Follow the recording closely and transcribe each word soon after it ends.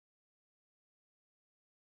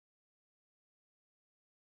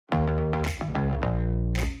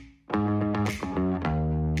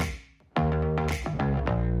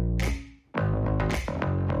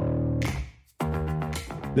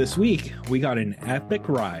This week, we got an epic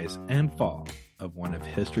rise and fall of one of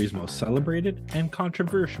history's most celebrated and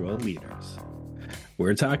controversial leaders.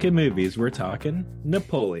 We're talking movies, we're talking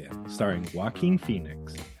Napoleon, starring Joaquin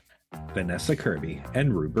Phoenix, Vanessa Kirby,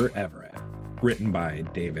 and Rupert Everett. Written by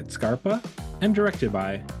David Scarpa and directed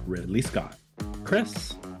by Ridley Scott.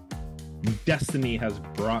 Chris, destiny has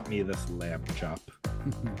brought me this lamb chop.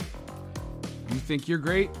 You think you're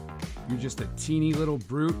great? You're just a teeny little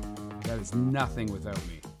brute that is nothing without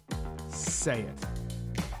me. Say it.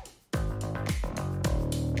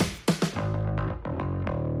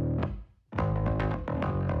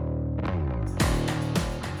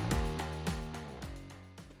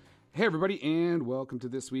 Hey everybody, and welcome to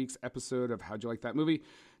this week's episode of How'd You Like That Movie?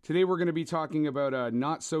 Today we're going to be talking about a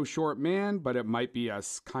not-so-short man, but it might be a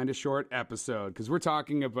kind of short episode, because we're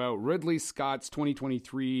talking about Ridley Scott's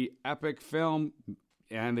 2023 epic film,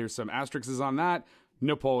 and there's some asterisks on that,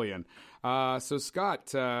 Napoleon. So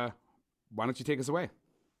Scott, why don't you take us away?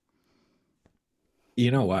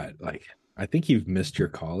 You know what? I think you've missed your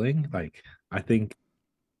calling. I think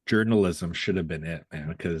journalism should have been it, man,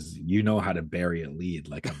 because you know how to bury a lead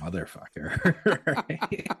like a motherfucker.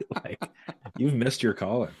 Right? You've missed your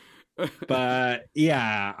calling. But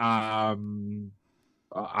yeah, I'm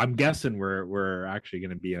guessing we're actually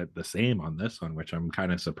going to be the same on this one, which I'm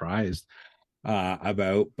kind of surprised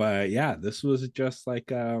about. But yeah, this was just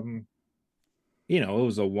it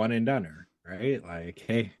was a one and doneer, right?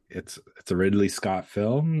 Hey, it's a Ridley Scott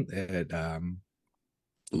film. It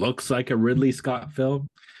looks like a Ridley Scott film,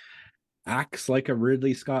 acts like a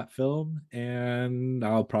Ridley Scott film, and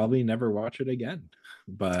I'll probably never watch it again.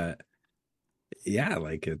 But yeah,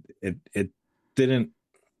 it didn't,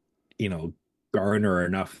 garner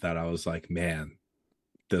enough that I was like, man,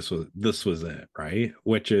 this was it, right?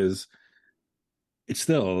 Which is, it's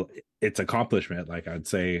accomplishment. I'd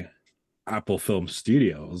say Apple Film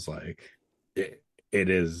Studios, it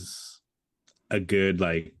is a good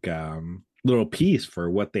little piece for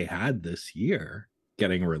what they had this year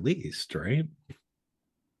getting released, right?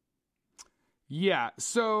 Yeah,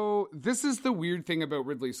 so this is the weird thing about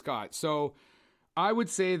Ridley Scott. So I would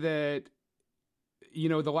say that,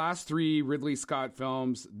 the last three Ridley Scott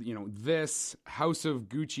films, this, House of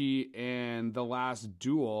Gucci, and The Last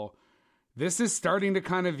Duel, this is starting to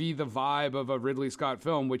kind of be the vibe of a Ridley Scott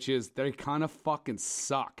film, which is they kind of fucking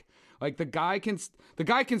suck. The guy can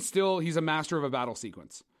still, he's a master of a battle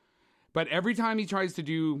sequence. But every time he tries to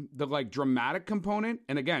do the dramatic component,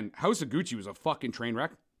 and again, House of Gucci was a fucking train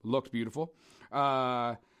wreck, looked beautiful.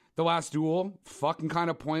 The Last Duel, fucking kind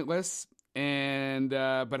of pointless, and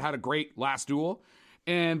but had a great last duel.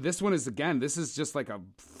 And this one is, again, this is just like a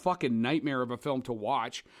fucking nightmare of a film to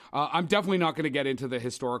watch. I'm definitely not going to get into the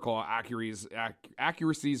historical accuracies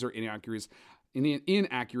or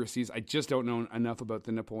inaccuracies. I just don't know enough about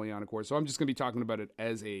the Napoleonic Wars, so I'm just going to be talking about it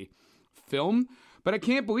as a film. But I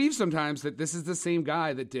can't believe sometimes that this is the same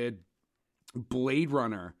guy that did Blade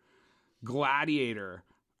Runner, Gladiator,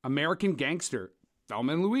 American Gangster,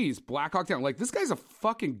 Thelma and Louise, Black Hawk Down. This guy's a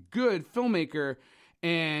fucking good filmmaker,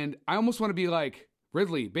 and I almost want to be like,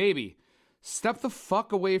 Ridley, baby, step the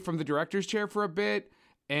fuck away from the director's chair for a bit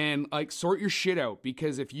and sort your shit out,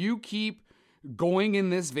 because if you keep going in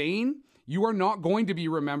this vein, you are not going to be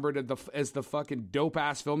remembered as the fucking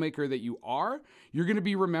dope-ass filmmaker that you are. You're going to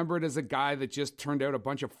be remembered as a guy that just turned out a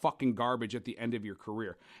bunch of fucking garbage at the end of your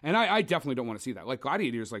career. And I definitely don't want to see that.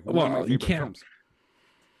 Gladiator is one of my favorite films.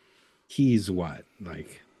 He's what?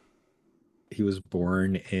 He was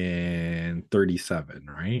born in 1937,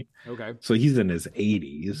 right? Okay. So he's in his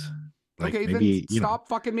 80s. Okay, maybe, then stop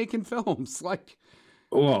fucking making films.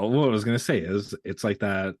 Well, what I was going to say is it's like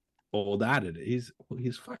that old adage. He's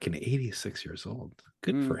fucking 86 years old.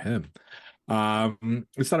 Good for him.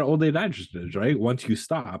 It's not an old age adage, right? Once you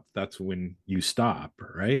stop, that's when you stop,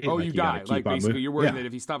 right? Oh, you die. Basically, you're worried that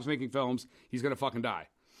if he stops making films, he's gonna fucking die.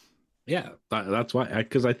 Yeah, that's why.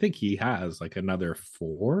 Because I think he has another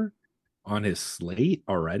 4 on his slate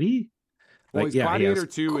already. Well, Gladiator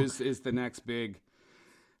 2 is the next big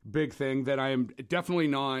thing that I am definitely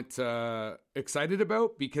not excited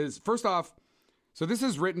about, because first off, so this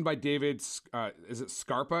is written by David, is it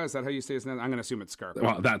Scarpa? Is that how you say his name? I'm going to assume it's Scarpa.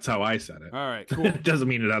 Well, that's how I said it. All right, cool. It doesn't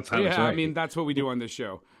mean that's how it's right. I mean, that's what we do on this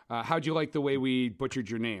show. How'd you like the way we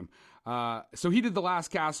butchered your name? So he did The Last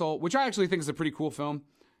Castle, which I actually think is a pretty cool film.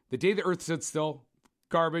 The Day the Earth Stood Still,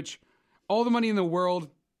 garbage. All the Money in the World,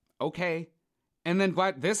 okay. And then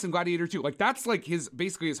this and Gladiator 2. That's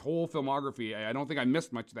basically his whole filmography. I don't think I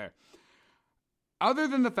missed much there. Other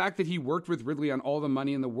than the fact that he worked with Ridley on All the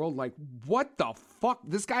Money in the World, what the fuck?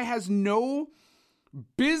 This guy has no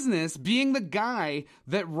business being the guy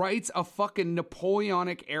that writes a fucking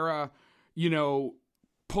Napoleonic era,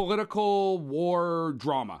 political war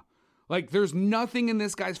drama. Like, there's nothing in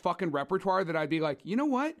this guy's fucking repertoire that I'd be like, you know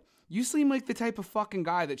what? You seem like the type of fucking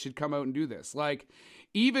guy that should come out and do this. Like,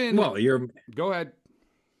 even... Well, Go ahead.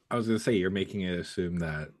 I was going to say, you're making it assume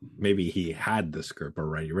that maybe he had the script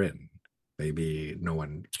already written. Maybe no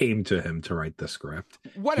one came to him to write the script.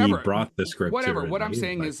 Whatever. He brought the script. Whatever. What I'm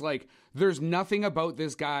saying is, like, there's nothing about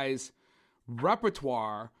this guy's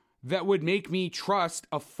repertoire that would make me trust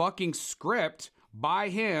a fucking script by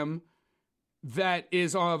him that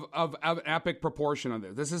is of epic proportion on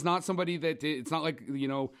this. This is not somebody that it's not like,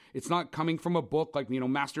 it's not coming from a book like,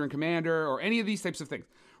 Master and Commander or any of these types of things,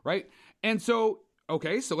 right? And so,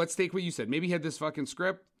 okay, so let's take what you said. Maybe he had this fucking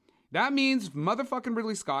script. That means motherfucking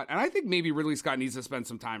Ridley Scott, and I think maybe Ridley Scott needs to spend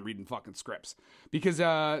some time reading fucking scripts, because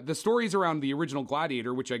the stories around the original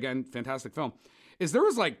Gladiator, which again, fantastic film, is there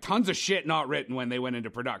was like tons of shit not written when they went into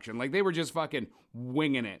production. Like, they were just fucking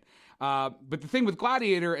winging it. But the thing with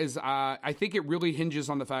Gladiator is I think it really hinges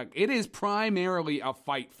on the fact it is primarily a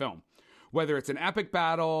fight film, whether it's an epic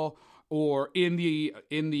battle or in the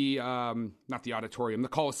not the auditorium, the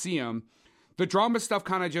Coliseum. The drama stuff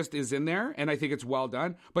kind of just is in there, and I think it's well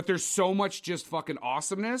done. But there's so much just fucking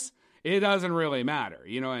awesomeness, it doesn't really matter.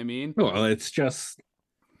 You know what I mean? Well, it's just...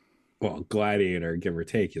 Well, Gladiator, give or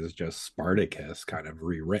take, is just Spartacus kind of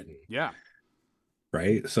rewritten. Yeah.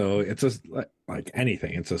 Right? So it's just like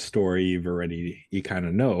anything. It's a story you kind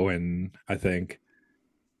of know. And I think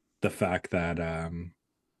the fact that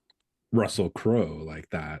Russell Crowe, like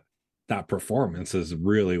that performance is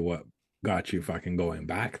really what got you fucking going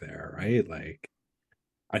back there, right? Like,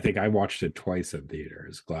 I think I watched it twice in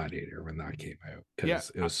theaters, Gladiator, when that came out,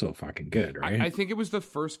 because it was so fucking good, right? I think it was the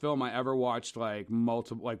first film I ever watched,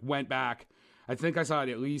 went back. I think I saw it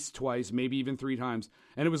at least twice, maybe even 3 times.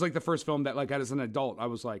 And it was like the first film that, like, as an adult, I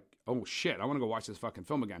was like, oh shit, I want to go watch this fucking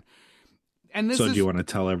film again. And do you want to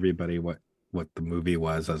tell everybody what the movie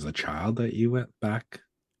was as a child that you went back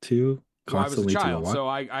to? Well, I was a child, so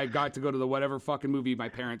I got to go to the whatever fucking movie my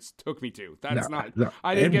parents took me to. That's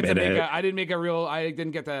I didn't get to make I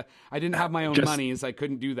didn't have my own money, so I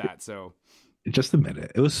couldn't do that. So just admit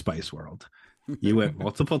it. It was Spice World. You went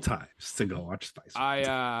multiple times to go watch Spice World.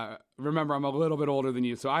 I remember I'm a little bit older than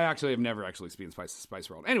you, so I actually have never actually seen Spice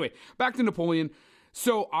World. Anyway, back to Napoleon.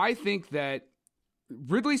 So I think that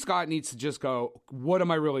Ridley Scott needs to just go, what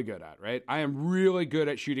am I really good at, right? I am really good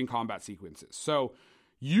at shooting combat sequences. So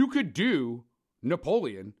you could do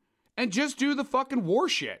Napoleon and just do the fucking war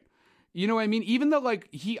shit. You know what I mean? Even though, like,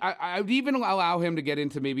 I would even allow him to get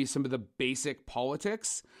into maybe some of the basic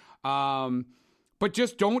politics. But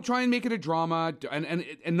just don't try and make it a drama. And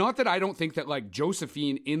not that I don't think that, like,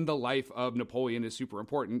 Josephine in the life of Napoleon is super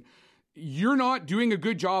important. You're not doing a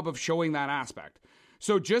good job of showing that aspect.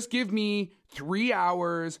 So just give me 3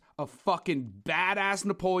 hours of fucking badass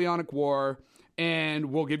Napoleonic War,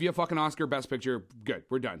 and we'll give you a fucking Oscar Best Picture. Good,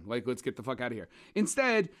 we're done. Like, let's get the fuck out of here.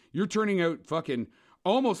 Instead, you're turning out fucking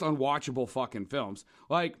almost unwatchable fucking films.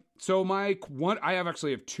 Like, so I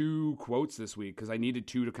actually have 2 quotes this week because I needed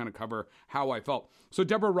 2 to kind of cover how I felt. So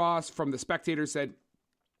Deborah Ross from The Spectator said,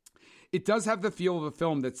 "It does have the feel of a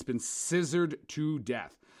film that's been scissored to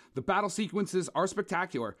death. The battle sequences are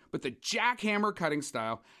spectacular, but the jackhammer cutting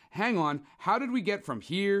style, hang on, how did we get from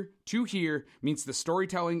here to here, means the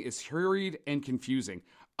storytelling is hurried and confusing."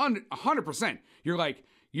 100%. You're like,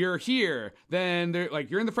 you're here, then they're like,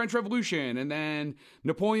 you're in the French Revolution, and then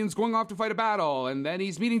Napoleon's going off to fight a battle, and then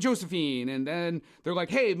he's meeting Josephine, and then they're like,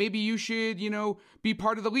 hey, maybe you should, be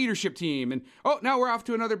part of the leadership team, and oh, now we're off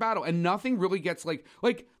to another battle, and nothing really gets like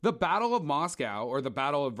the Battle of Moscow, or the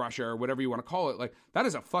Battle of Russia, or whatever you want to call it, like, that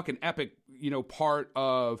is a fucking epic, part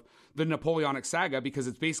of the Napoleonic saga, because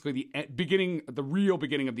it's basically the real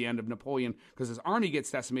beginning of the end of Napoleon, because his army gets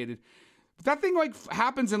decimated. But that thing, like,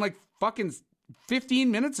 happens in, like, fucking 15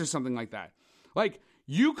 minutes or something like that. Like,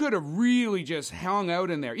 you could have really just hung out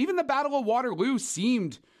in there. Even the Battle of Waterloo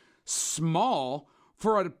seemed small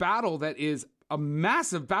for a battle that is a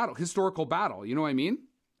massive battle, historical battle. You know what I mean?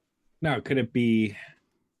 Now, could it be...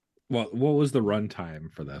 Well, what was the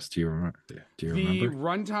runtime for this? Do you remember? The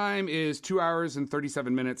runtime is 2 hours and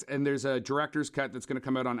 37 minutes, and there's a director's cut that's going to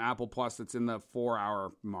come out on Apple Plus that's in the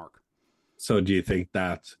 4-hour mark. So do you think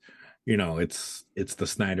that... it's the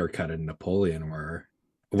Snyder cut in Napoleon, where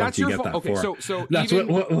once you get that okay, so that's even,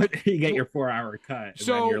 what you get your 4-hour cut.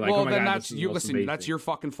 So then you're like, well, oh my then God, that's you. Listen, amazing. That's your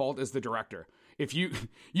fucking fault as the director. If you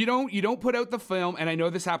don't put out the film, and I know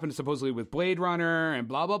this happened supposedly with Blade Runner and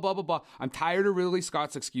blah blah blah blah blah. I'm tired of Ridley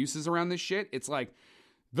Scott's excuses around this shit. It's like,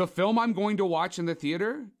 the film I'm going to watch in the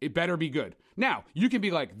theater, it better be good. Now, you can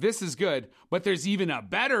be like, this is good, but there's even a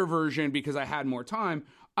better version because I had more time.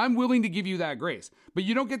 I'm willing to give you that grace. But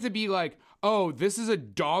you don't get to be like, oh, this is a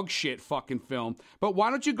dog shit fucking film, but why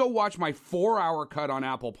don't you go watch my 4-hour cut on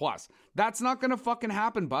Apple Plus? That's not going to fucking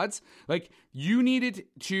happen, buds. Like, you needed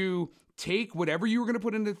to take whatever you were going to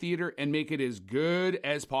put in the theater and make it as good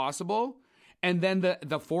as possible. And then the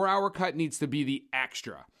 4-hour cut needs to be the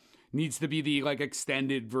extra. Needs to be the like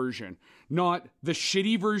extended version. Not the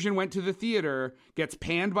shitty version went to the theater, gets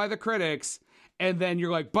panned by the critics, and then you're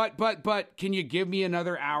like, but, can you give me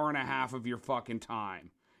another hour and a half of your fucking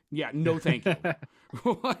time? Yeah, no thank you.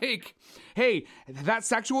 Like, hey, that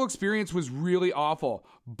sexual experience was really awful,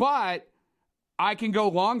 but I can go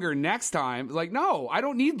longer next time. Like, no, I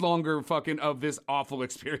don't need longer fucking of this awful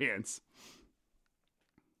experience.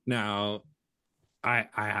 Now, I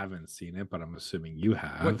haven't seen it, but I'm assuming you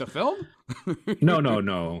have. What, the film?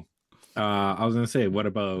 No. I was gonna say, what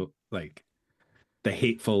about like the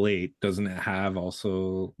Hateful Eight? Doesn't it have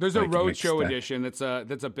also? There's like, a roadshow edition that's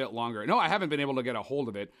a bit longer. No, I haven't been able to get a hold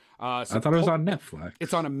of it. So I thought it was on Netflix.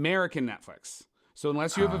 It's on American Netflix. So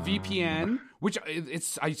unless you have a VPN, which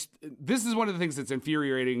this is one of the things that's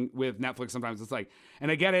infuriating with Netflix sometimes. It's like,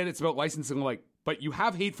 and I get it, it's about licensing, like, but you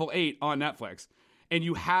have Hateful Eight on Netflix, and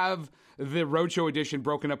you have the Roadshow edition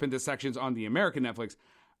broken up into sections on the American Netflix.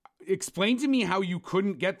 Explain to me how you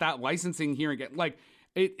couldn't get that licensing here and get, like,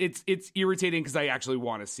 it's irritating because I actually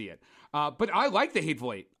want to see it. But I like the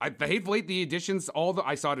Hateful Eight. The Hateful Eight, the editions,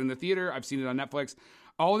 I saw it in the theater. I've seen it on Netflix.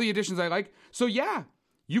 All the editions I like. So yeah,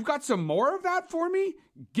 you've got some more of that for me?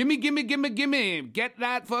 Gimme. Get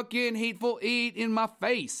that fucking Hateful Eight in my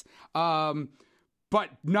face. But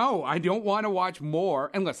no, I don't want to watch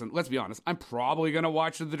more. And listen, let's be honest. I'm probably going to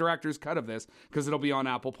watch the director's cut of this because it'll be on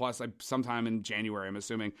Apple Plus sometime in January, I'm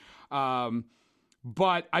assuming.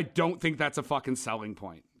 But I don't think that's a fucking selling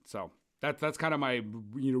point. So that's kind of my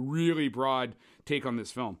really broad take on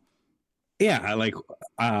this film. Yeah, like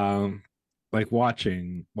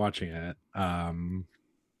watching it.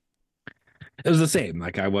 It was the same.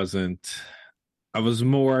 Like I was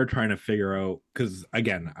more trying to figure out, because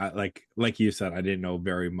again, like you said, I didn't know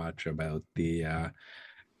very much about the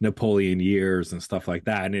Napoleon years and stuff like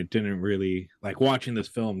that, and it didn't really, like, watching this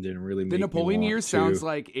film didn't really make the Napoleon me years sounds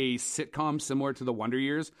like a sitcom similar to the Wonder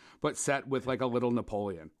Years, but set with like a little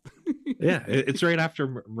Napoleon. Yeah, it's right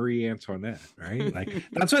after Marie Antoinette, right? Like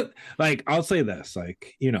that's what, like, I'll say this,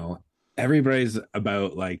 like, everybody's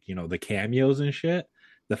about, like, the cameos and shit.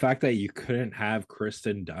 The fact that you couldn't have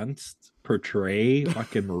Kristen Dunst portray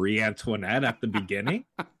fucking Marie Antoinette at the beginning,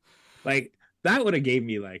 like, that would have gave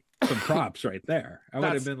me like some props right there. I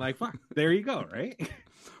would have been like, fuck, there you go, right?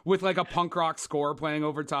 With like a punk rock score playing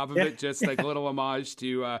over top of it, just like a little homage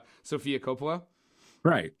to Sofia Coppola.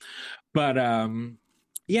 Right. But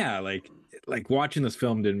yeah, like watching this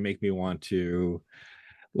film didn't make me want to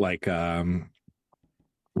like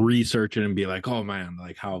research it and be like, oh man,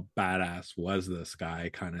 like how badass was this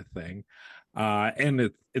guy, kind of thing.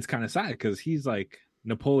 And it's kind of sad because he's like,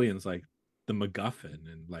 Napoleon's like the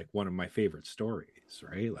MacGuffin and like one of my favorite stories,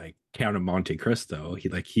 right? Like Count of Monte Cristo.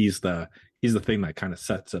 He's the thing that kind of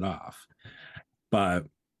sets it off. But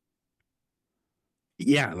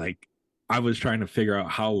yeah, like I was trying to figure out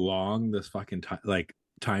how long this fucking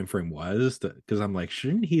time frame was, because I'm like,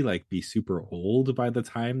 shouldn't he like be super old by the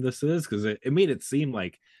time this is? Because it made it seem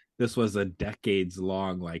like this was a decades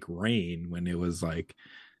long like reign when it was like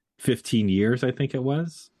 15 years, I think it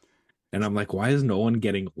was. And I'm like, why is no one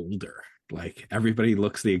getting older? Like everybody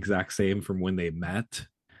looks the exact same from when they met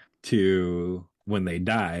to when they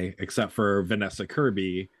die, except for Vanessa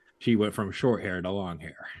Kirby. She went from short hair to long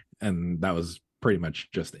hair, and that was pretty much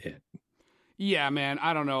just it. Yeah, man,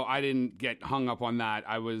 I don't know. I didn't get hung up on that.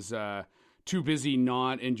 I was too busy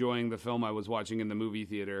not enjoying the film I was watching in the movie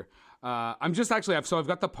theater. I'm just actually, I've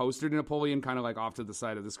got the poster to Napoleon kind of like off to the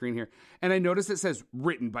side of the screen here, and I noticed it says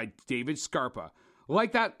written by David Scarpa.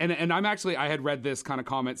 Like that, and I'm actually, I had read this kind of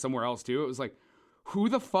comment somewhere else too. It was like, who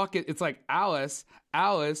the fuck is, it's like Alice,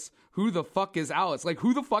 who the fuck is Alice? Like,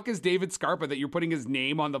 who the fuck is David Scarpa that you're putting his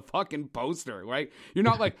name on the fucking poster? Right? You're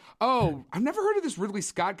not like, oh, I've never heard of this Ridley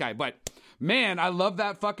Scott guy, but man, I love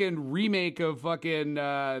that fucking remake of fucking,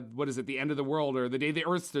 what is it, The End of the World or The Day the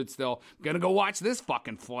Earth Stood Still. I'm gonna go watch this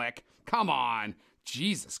fucking flick. Come on.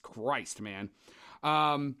 Jesus Christ, man.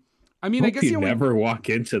 I mean, I guess you never walk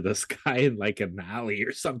into this guy in like an alley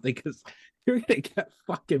or something, because you're gonna get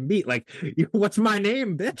fucking beat. Like, what's my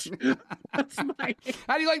name, bitch? What's my name?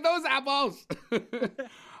 How do you like those apples?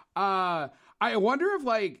 I wonder if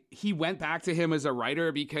like he went back to him as a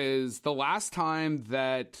writer, because the last time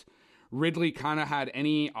that Ridley kind of had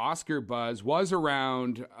any Oscar buzz was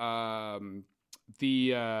around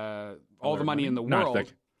the All the Money in the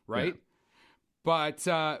World, right? Yeah. But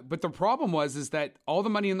the problem is that All the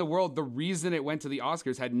Money in the World, the reason it went to the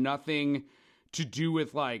Oscars had nothing to do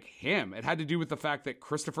with like him. It had to do with the fact that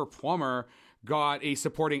Christopher Plummer got a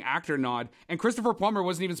supporting actor nod, and Christopher Plummer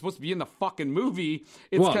wasn't even supposed to be in the fucking movie.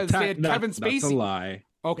 It's because they had Kevin Spacey. That's a lie.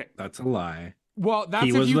 Okay, that's a lie. Well, that's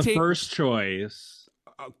he was the first choice.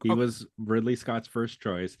 He was Ridley Scott's first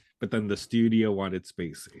choice, but then the studio wanted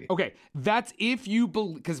Spacey. Okay, that's if you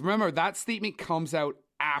believe, because remember that statement comes out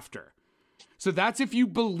after. So that's if you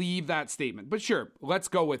believe that statement. But sure, let's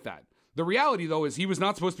go with that. The reality, though, is he was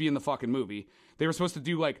not supposed to be in the fucking movie. They were supposed to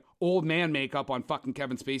do, like, old man makeup on fucking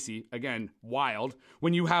Kevin Spacey. Again, wild.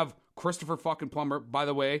 When you have Christopher fucking Plummer, by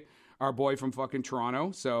the way, our boy from fucking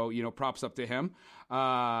Toronto. So, you know, props up to him.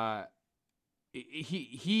 Like,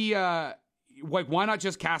 why not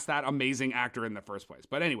just cast that amazing actor in the first place?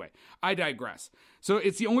 But anyway, I digress. So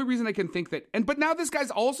it's the only reason I can think that... But now this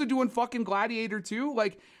guy's also doing fucking Gladiator too.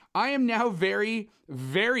 Like... I am now very,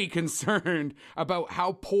 very concerned about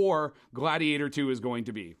how poor Gladiator 2 is going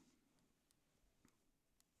to be.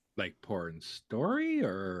 Like poor in story,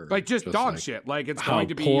 or like just dog like shit? Like it's going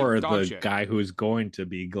to be poor dog the shit. Guy who's going to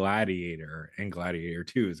be Gladiator and Gladiator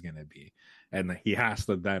 2 is going to be, and he has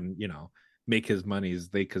to then make his monies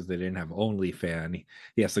because they didn't have OnlyFans.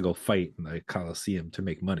 He has to go fight in the Coliseum to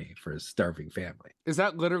make money for his starving family. Is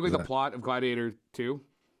that literally the plot of Gladiator 2?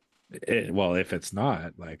 Well, if it's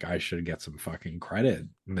not, like, I should get some fucking credit,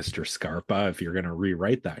 Mr. Scarpa, if you're gonna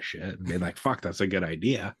rewrite that shit and be like, fuck, that's a good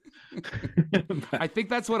idea. I think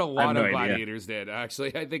that's what a lot of Gladiators did,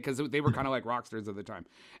 actually. I think because they were kind of like rock stars at the time.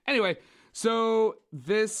 Anyway, so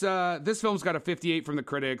this film's got a 58 from the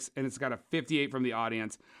critics and it's got a 58 from the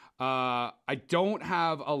audience. I don't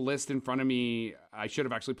have a list in front of me. I should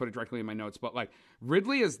have actually put it directly in my notes, but like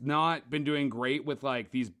Ridley has not been doing great with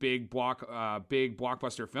like these big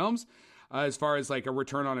blockbuster films as far as like a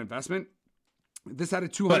return on investment. This had a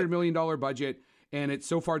 $200 million budget and it's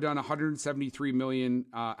so far done 173 million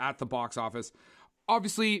at the box office.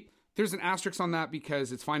 Obviously, there's an asterisk on that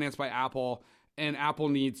because it's financed by Apple and Apple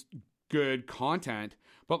needs good content.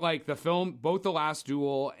 But like the film, both The Last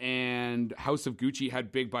Duel and House of Gucci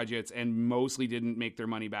had big budgets and mostly didn't make their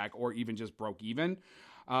money back or even just broke even.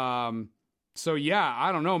 So yeah,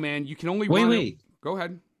 I don't know, man. You can only wait. Go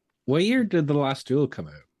ahead. What year did The Last Duel come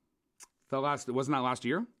out? Wasn't that last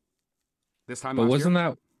year? This time but last wasn't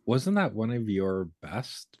year? Wasn't that one of your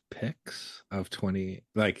best picks of 20?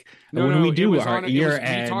 Like no, when no, we do our year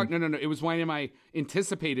end. No. It was one of my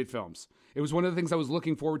anticipated films. It was one of the things I was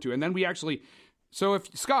looking forward to. And then we actually... So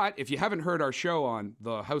if you haven't heard our show on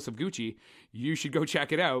the House of Gucci, you should go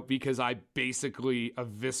check it out because I basically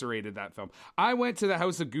eviscerated that film. I went to the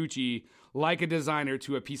House of Gucci like a designer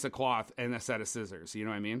to a piece of cloth and a set of scissors. You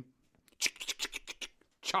know what I mean?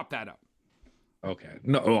 Chop that up. Okay.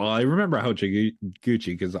 No, well, I remember House of Gucci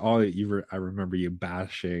because I remember you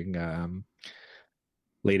bashing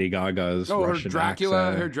Lady Gaga's Russian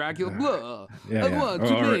accent. Her Dracula. Blah. Yeah. I want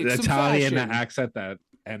to make some Italian fashion. accent that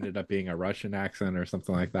ended up being a Russian accent or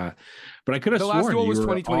something like that. But I could have sworn The Last Duel was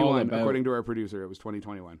 2021, about... according to our producer. It was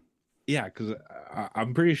 2021. Yeah, because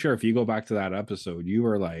I'm pretty sure if you go back to that episode, you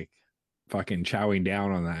were like fucking chowing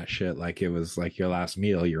down on that shit like it was like your last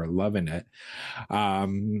meal. You're loving it.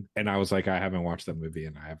 And I was like, I haven't watched that movie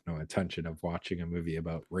and I have no intention of watching a movie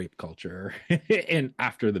about rape culture and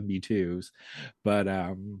after the Me Too's. But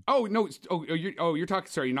you're talking,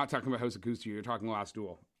 sorry, you're not talking about House of Gucci, you're talking Last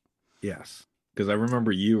Duel. Yes, because I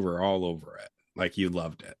remember you were all over it, like you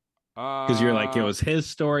loved it. Because you're like, it was his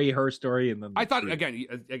story, her story, and then I thought again,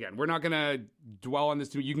 we're not gonna dwell on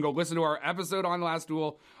this. You can go listen to our episode on Last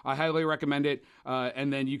Duel. I highly recommend it,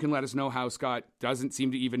 and then you can let us know how Scott doesn't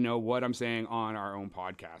seem to even know what I'm saying on our own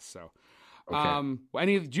podcast. So,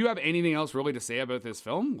 okay. Do you have anything else really to say about this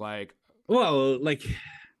film? Like, well, like,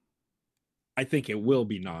 I think it will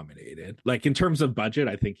be nominated. Like in terms of budget,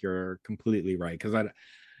 I think you're completely right because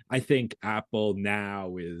I think Apple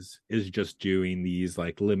now is just doing these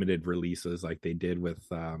like limited releases like they did with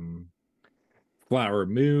Flower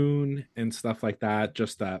Moon and stuff like that,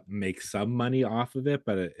 just to make some money off of it.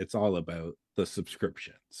 But it's all about the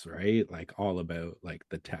subscriptions, right? Like all about like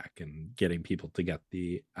the tech and getting people to get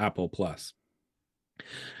the Apple Plus.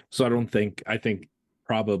 So I think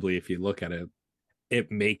probably if you look at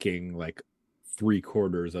it making like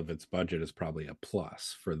 3/4 of its budget is probably a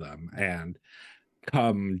plus for them. And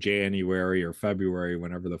come January or February,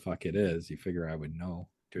 whenever the fuck it is, you figure I would know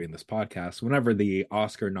doing this podcast, whenever the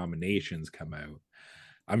Oscar nominations come out,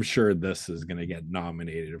 I'm sure this is going to get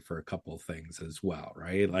nominated for a couple things as well,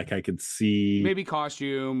 right? Like I could see Maybe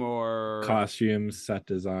costume or costumes, set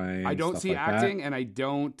I design, don't stuff see like that. acting, and I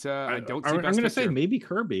don't see I'm best going to say picture. maybe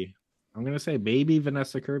Kirby. I'm going to say maybe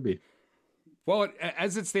Vanessa Kirby. Well,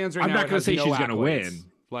 as it stands right I'm now, not it going to has say no she's going to accolades. win.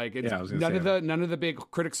 Like it's Yeah, I was going to say that. none of the big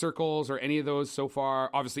critic circles or any of those so far.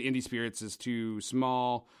 Obviously, Indie Spirits is too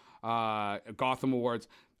small. Gotham Awards.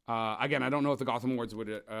 Again, I don't know if the Gotham Awards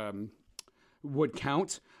would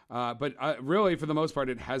count, but really, for the most part,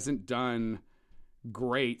 it hasn't done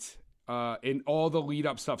great in all the lead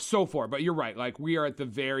up stuff so far. But you're right. Like we are at the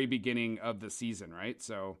very beginning of the season, right?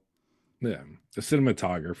 So Yeah, the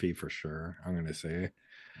cinematography for sure. I'm going to say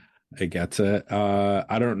it gets it.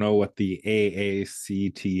 I don't know what the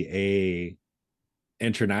AACTA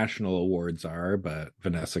international awards are, but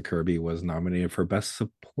Vanessa Kirby was nominated for Best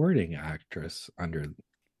Supporting Actress under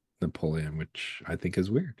Napoleon, which I think is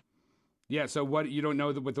weird. yeah. So what you don't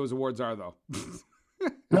know what those awards are though.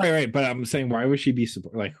 Right, right. But I'm saying, why would she be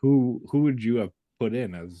like who would you have put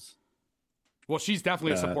in as Well, she's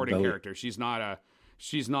definitely a supporting the character. She's not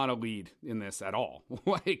a lead in this at all.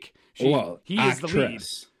 Like he is the lead.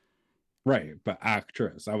 actress? Right, but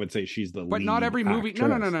actress. I would say she's the But not lead every movie. No,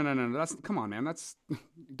 no, no, actress. no, no, no. That's come on, man. That's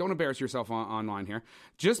don't embarrass yourself online here.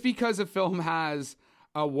 Just because a film has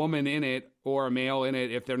a woman in it or a male in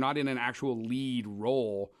it, if they're not in an actual lead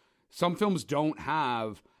role, some films don't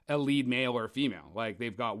have a lead male or female. Like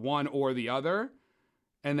they've got one or the other,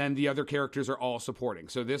 and then the other characters are all supporting.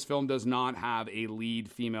 So this film does not have a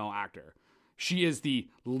lead female actor. She is the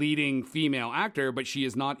leading female actor, but she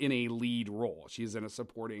is not in a lead role. She is in a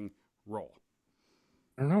supporting role.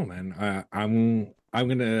 I don't know, man. I'm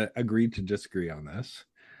gonna agree to disagree on this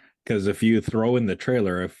because if you throw in the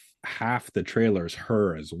trailer, if half the trailer's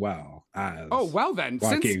her as well Oh as well, then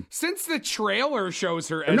walking. since the trailer shows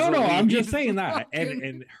her as No, a no, lead, I'm just saying that, fucking-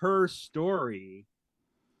 and her story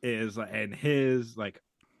is and his like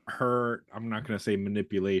her. I'm not gonna say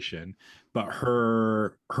manipulation, but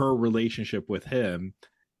her relationship with him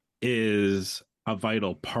is a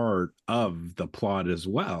vital part of the plot as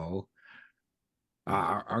well.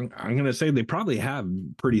 I'm gonna say they probably have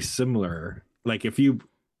pretty similar. Like if you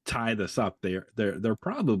tie this up, they're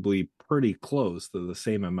probably pretty close to the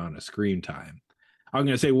same amount of screen time. I'm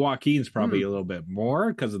gonna say Joaquin's probably a little bit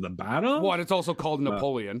more because of the battle. Well, it's also called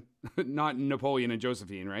Napoleon, not Napoleon and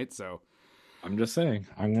Josephine, right? So, I'm just saying.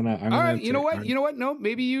 I'm all gonna. right, you know what? You know what? No,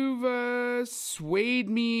 maybe you've swayed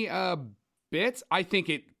me a bit. I think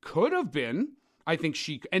it could have been. I think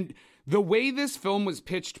and the way this film was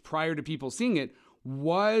pitched prior to people seeing it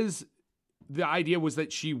was the idea was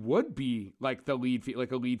that she would be like the lead,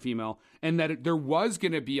 like a lead female, and that there was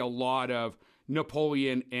going to be a lot of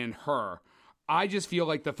Napoleon and her. I just feel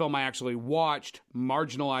like the film I actually watched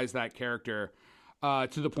marginalized that character to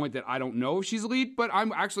the point that I don't know if she's a lead, but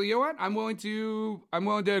I'm actually, you know what? I'm willing to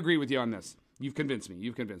agree with you on this. You've convinced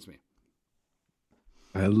me.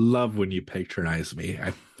 I love when you patronize me.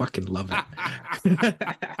 I fucking love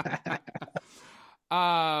it.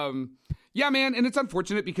 Yeah, man, and it's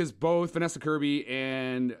unfortunate because both Vanessa Kirby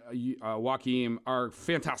and Joaquin are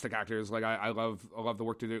fantastic actors. Like I love the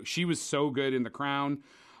work they do. She was so good in The Crown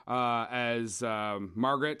as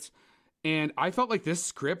Margaret, and I felt like this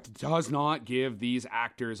script does not give these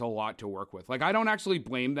actors a lot to work with. Like I don't actually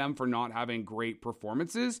blame them for not having great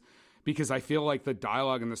performances because I feel like the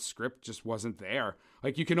dialogue in the script just wasn't there.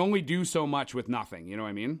 Like you can only do so much with nothing. You know what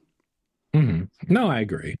I mean? Mm-hmm. No, I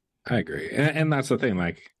agree. And that's the thing.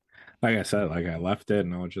 Like I said, like I left it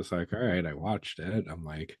and I was just like, all right, I watched it. I'm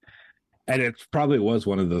like, and it probably was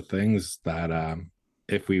one of the things that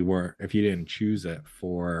if you didn't choose it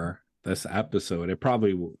for this episode, it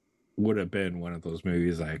probably would have been one of those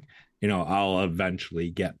movies like, I'll eventually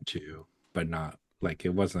get to, but not like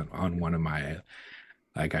it wasn't on one of my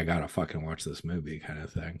like I gotta fucking watch this movie kind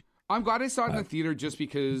of thing. I'm glad I saw it in the theater just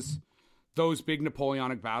because those big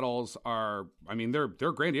Napoleonic battles are, I mean, they're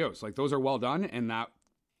grandiose. Like those are well done. And that,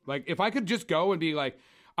 like, if I could just go and be like,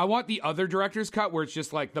 I want the other director's cut where it's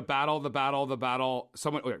just like the battle,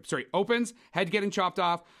 someone, opens, head getting chopped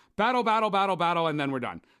off, battle, and then we're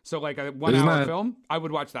done. So like a 1 hour film, I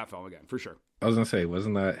would watch that film again for sure. I was gonna say,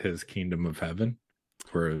 wasn't that his Kingdom of Heaven?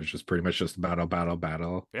 Where it was just pretty much just battle, a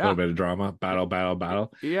little bit of drama,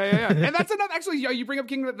 battle. Yeah. And that's another, actually, you bring up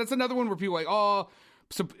Kingdom, that's another one where people are like, oh,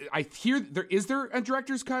 so I hear is there a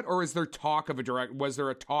director's cut or was there a talk of a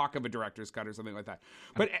director's cut or something like that?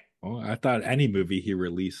 But I thought any movie he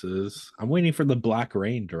releases, I'm waiting for the Black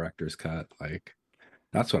Rain director's cut. Like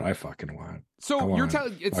that's what I fucking want. So you're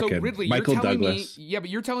telling Ridley, Michael you're telling Douglas. me, but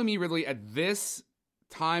you're telling me, Ridley, at this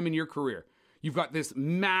time in your career, you've got this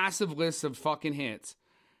massive list of fucking hits,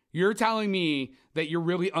 You're telling me that you're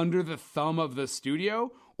really under the thumb of the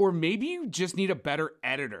studio, or maybe you just need a better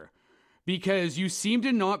editor, because you seem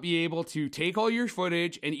to not be able to take all your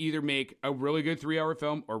footage and either make a really good 3-hour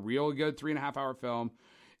film or real good 3.5-hour film.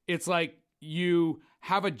 It's like you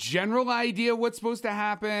have a general idea what's supposed to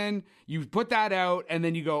happen. You put that out and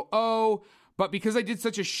then you go, oh, but because I did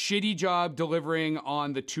such a shitty job delivering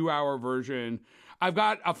on the 2-hour version, I've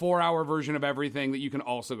got a 4-hour version of everything that you can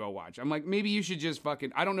also go watch. I'm like, maybe you should just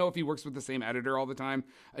fucking, I don't know if he works with the same editor all the time.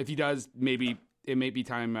 If he does, maybe it may be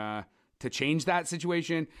time to change that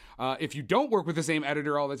situation. If you don't work with the same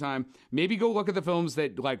editor all the time, maybe go look at the films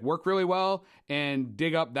that like work really well and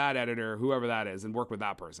dig up that editor, whoever that is, and work with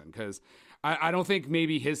that person. Because I don't think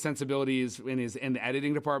maybe his sensibilities in the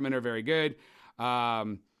editing department are very good.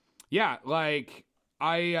 Yeah, like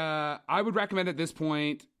I would recommend at this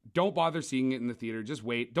point, don't bother seeing it in the theater. Just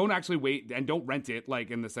wait. Don't actually wait, and don't rent it, like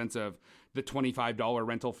in the sense of the $25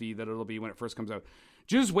 rental fee that it'll be when it first comes out.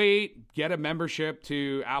 Just wait, get a membership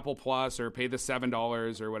to Apple Plus or pay the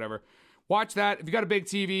 $7 or whatever. Watch that. If you got a big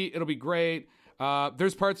TV, it'll be great.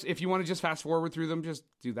 There's parts, if you want to just fast forward through them, just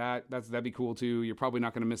do that. That'd be cool too. You're probably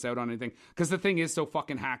not going to miss out on anything, because the thing is so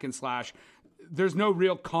fucking hack and slash. There's no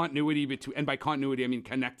real continuity between, and by continuity I mean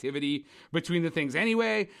connectivity between the things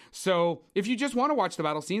anyway. So if you just want to watch the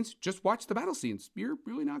battle scenes, just watch the battle scenes. You're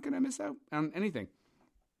really not going to miss out on anything.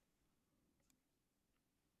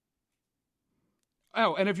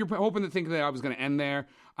 Oh, and if you're hoping to think that I was going to end there,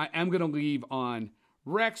 I am going to leave on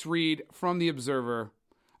Rex Reed from The Observer,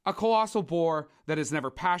 a colossal bore that is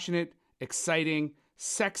never passionate, exciting,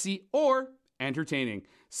 sexy, or entertaining,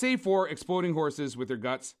 save for exploding horses with their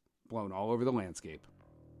guts blown all over the landscape.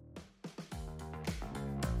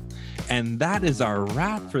 And that is our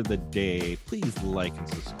wrap for the day. Please like and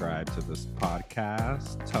subscribe to this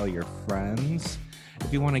podcast. Tell your friends.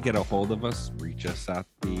 If you want to get a hold of us, reach us at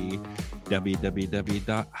the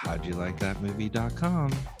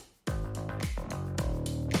www.howdyoulikethatmovie.com.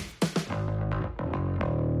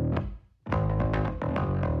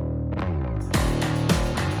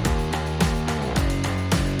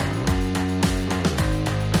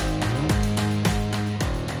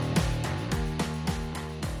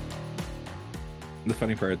 The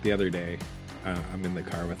funny part, the other day, I'm in the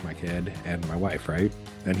car with my kid and my wife, right?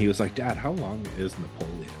 And he was like, Dad, how long is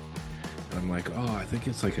Napoleon? And I'm like, oh, I think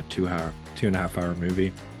it's like a 2.5 hour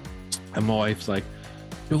movie. And my wife's like,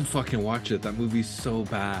 don't fucking watch it. That movie's so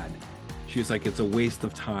bad. She was like, it's a waste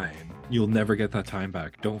of time. You'll never get that time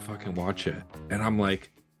back. Don't fucking watch it. And I'm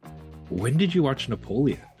like, when did you watch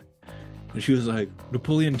Napoleon? And she was like,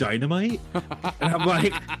 Napoleon Dynamite? And I'm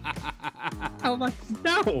like,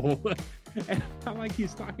 no. And I'm like,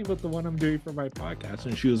 he's talking about the one I'm doing for my podcast.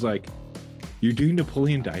 And she was like, you're doing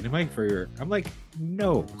Napoleon Dynamite for your... I'm like,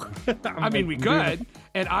 no. I mean, we could.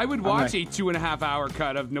 And I would watch a 2.5 hour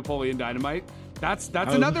cut of Napoleon Dynamite. That's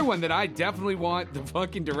another one that I definitely want the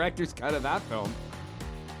fucking director's cut of that film.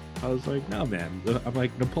 I was like, no, man. I'm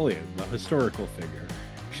like, Napoleon, the historical figure.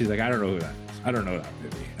 She's like, I don't know who that is. I don't know that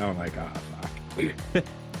movie. I'm like, ah, fuck.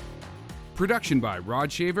 Production by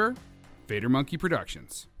Rod Shaver, Vader Monkey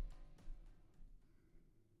Productions.